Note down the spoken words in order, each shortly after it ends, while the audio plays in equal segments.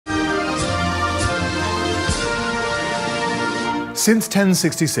Since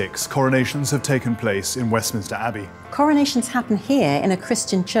 1066, coronations have taken place in Westminster Abbey. Coronations happen here in a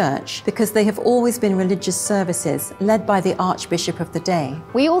Christian church because they have always been religious services led by the Archbishop of the day.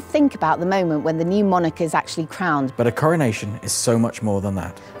 We all think about the moment when the new monarch is actually crowned. But a coronation is so much more than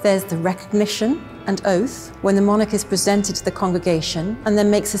that. There's the recognition and oath when the monarch is presented to the congregation and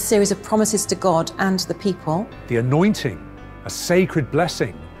then makes a series of promises to God and the people. The anointing, a sacred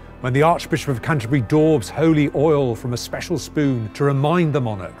blessing, when the Archbishop of Canterbury daubs holy oil from a special spoon to remind the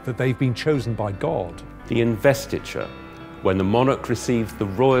monarch that they've been chosen by God. The investiture, when the monarch receives the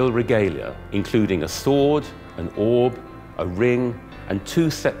royal regalia, including a sword, an orb, a ring, and 2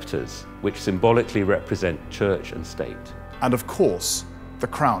 sceptres, which symbolically represent church and state. And of course, the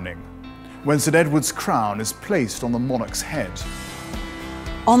crowning, when St Edward's crown is placed on the monarch's head.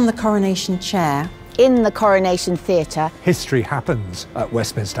 On the coronation chair, In the coronation theatre, History happens at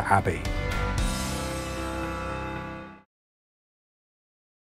Westminster Abbey.